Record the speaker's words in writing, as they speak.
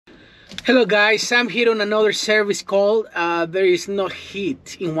Hello guys, I'm here on another service call. There is no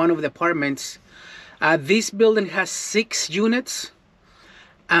heat in one of the apartments. This building has 6 units,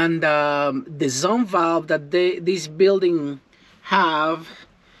 and the zone valve that this building have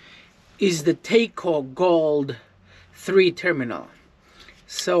is the Takeo Gold 3 terminal.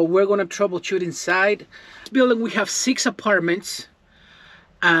 So we're gonna troubleshoot inside. This building we have 6 apartments,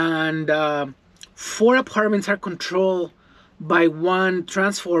 and 4 apartments are controlled by one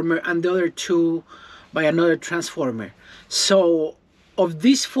transformer and the other 2 by another transformer. So of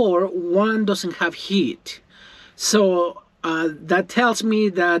these 4, 1 doesn't have heat. So that tells me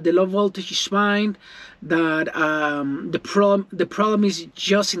that the low voltage is fine, that the problem is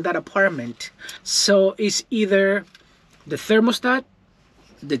just in that apartment. So it's either the thermostat,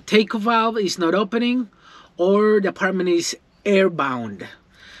 the Takeo valve is not opening, or the apartment is airbound.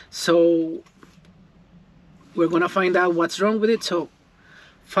 So we're gonna find out what's wrong with it, so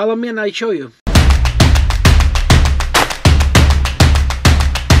follow me and I'll show you.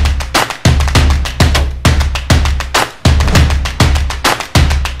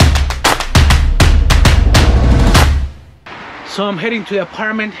 So I'm heading to the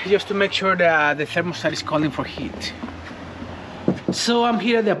apartment just to make sure that the thermostat is calling for heat. So I'm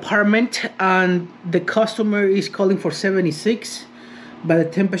here at the apartment and the customer is calling for 76. But the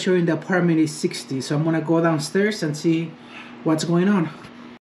temperature in the apartment is 60, so I'm gonna go downstairs and see what's going on.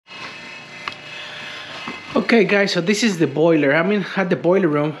 Okay guys, so this is the boiler. I'm at the boiler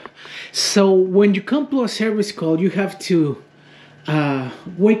room. So when you come to a service call, you have to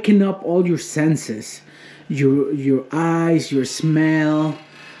waken up all your senses. Your eyes, your smell,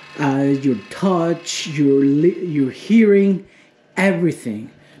 your touch, your hearing, everything.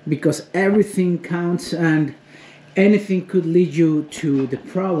 Because everything counts and anything could lead you to the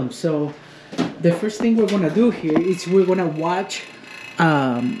problem. So the first thing we're gonna do here is we're gonna watch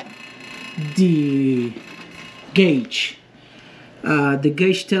the gauge. The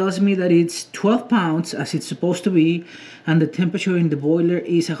gauge tells me that it's 12 pounds as it's supposed to be, and the temperature in the boiler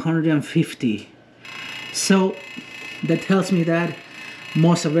is 150. So that tells me that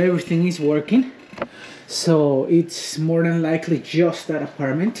most of everything is working. So it's more than likely just that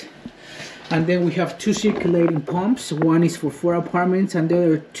apartment. And then we have 2 circulating pumps. One is for 4 apartments and the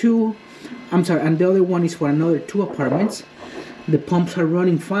other one is for another 2 apartments. The pumps are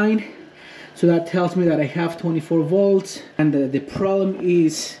running fine. So that tells me that I have 24 volts and the problem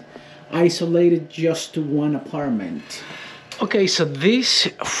is isolated just to one apartment. Okay, so these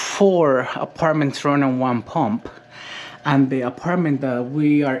 4 apartments run on 1 pump, and the apartment that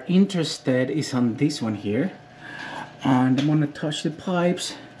we are interested is on this one here. And I'm gonna touch the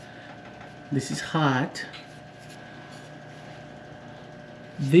pipes. This is hot.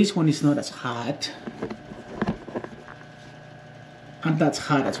 This one is not as hot. And that's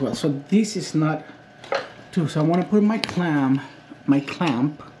hot as well. So this is not too. So I want to put my clamp.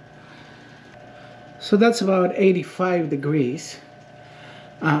 So that's about 85 degrees.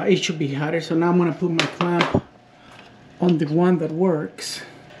 It should be hotter. So now I'm gonna put my clamp on the one that works.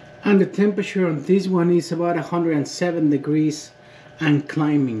 And the temperature on this one is about 107 degrees and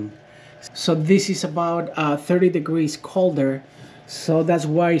climbing. So this is about 30 degrees colder. So that's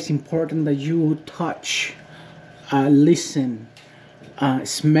why it's important that you touch, listen,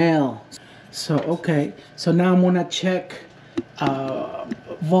 smell. So okay, so now I'm gonna check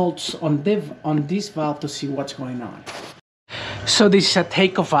volts on this valve to see what's going on. So this is a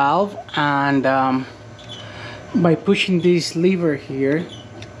Takeo valve, and by pushing this lever here,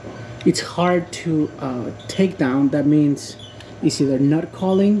 it's hard to take down. That means it's either not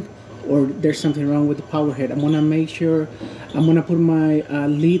calling or there's something wrong with the power head. I'm gonna make sure, I'm gonna put my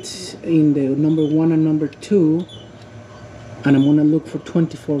leads in the number 1 and number 2, and I'm gonna look for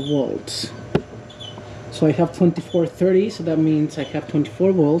 24 volts. So I have 2430, so that means I have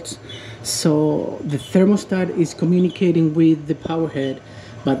 24 volts. So the thermostat is communicating with the power head,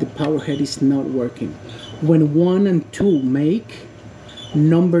 but the power head is not working. When 1 and 2 make,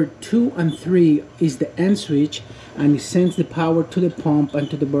 number 2 and 3 is the end switch, and it sends the power to the pump and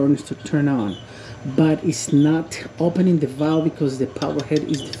to the burners to turn on, but it's not opening the valve because the power head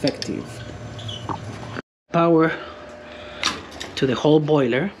is defective. Power to the whole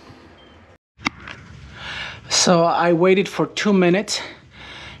boiler. So I waited for 2 minutes.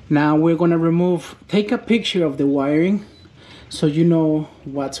 Now we're gonna take a picture of the wiring so you know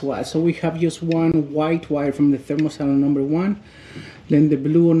what's what. So we have just one white wire from the thermostat on number 1, then the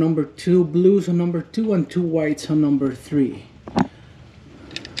blue on number 2, blues on number 2, and 2 whites on number 3.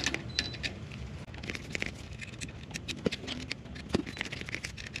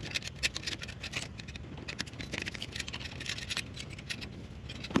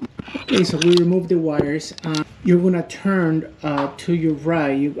 Okay, so we remove the wires. You're gonna turn to your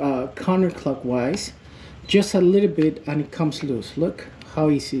right, counterclockwise, just a little bit, and it comes loose. Look how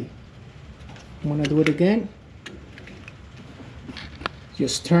easy. I'm gonna do it again.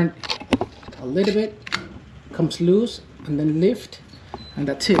 Just turn a little bit, comes loose, and then lift, and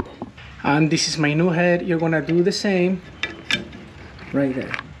that's it. And this is my new head. You're gonna do the same right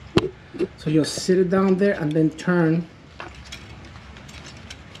there. So you'll sit it down there and then turn.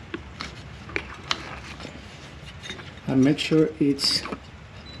 And make sure it's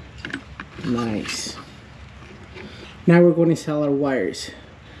nice. Now we're going to install our wires.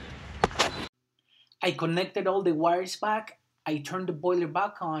 I connected all the wires back. I turned the boiler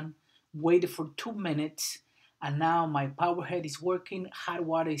back on, waited for 2 minutes, and now my power head is working. Hot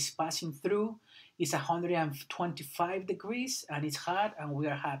water is passing through. It's 125 degrees and it's hot, and we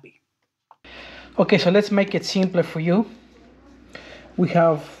are happy. Okay, so let's make it simpler for you. We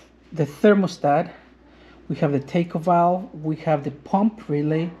have the thermostat, we have the takeoff valve, we have the pump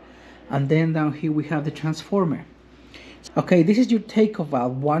relay, and then down here we have the transformer. Okay, this is your takeoff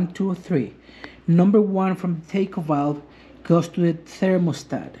valve, 1, 2, 3. Number 1 from the takeoff valve goes to the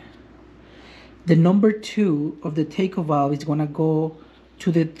thermostat. The number 2 of the takeoff valve is gonna go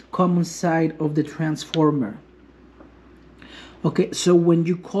to the common side of the transformer. Okay, so when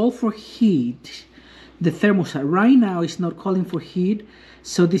you call for heat, the thermostat right now is not calling for heat,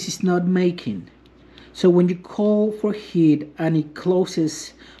 so this is not making. So when you call for heat and it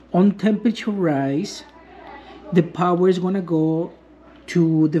closes on temperature rise, the power is gonna go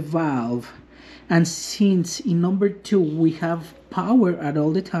to the valve. And since in number 2 we have power at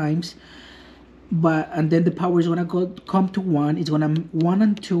all the times, and then the power is gonna come to 1, it's gonna 1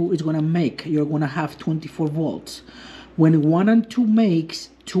 and 2 is gonna make, you're gonna have 24 volts. When 1 and 2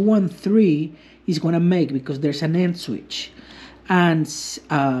 makes, 2 and 3 is gonna make, because there's an end switch. And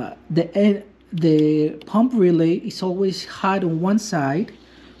the pump relay is always hot on one side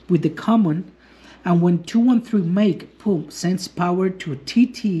with the common, and when 2 and 3 make, boom, sends power to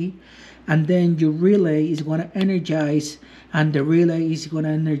TT, and then your relay is going to energize, and the relay is going to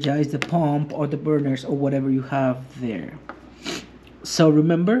energize the pump or the burners or whatever you have there. So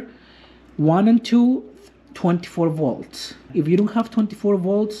remember, 1 and 2, 24 volts. If you don't have 24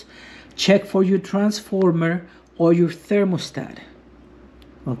 volts, check for your transformer or your thermostat.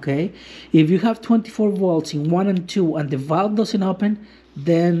 Okay, if you have 24 volts in 1 and 2 and the valve doesn't open,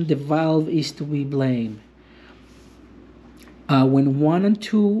 then the valve is to be blamed. When 1 and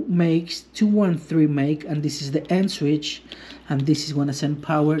 2 makes, 2 and 3 make, and this is the end switch, and this is going to send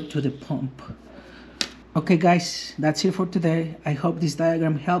power to the pump. Okay guys, that's it for today. I hope this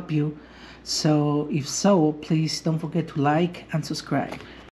diagram helped you. So if so, please don't forget to like and subscribe.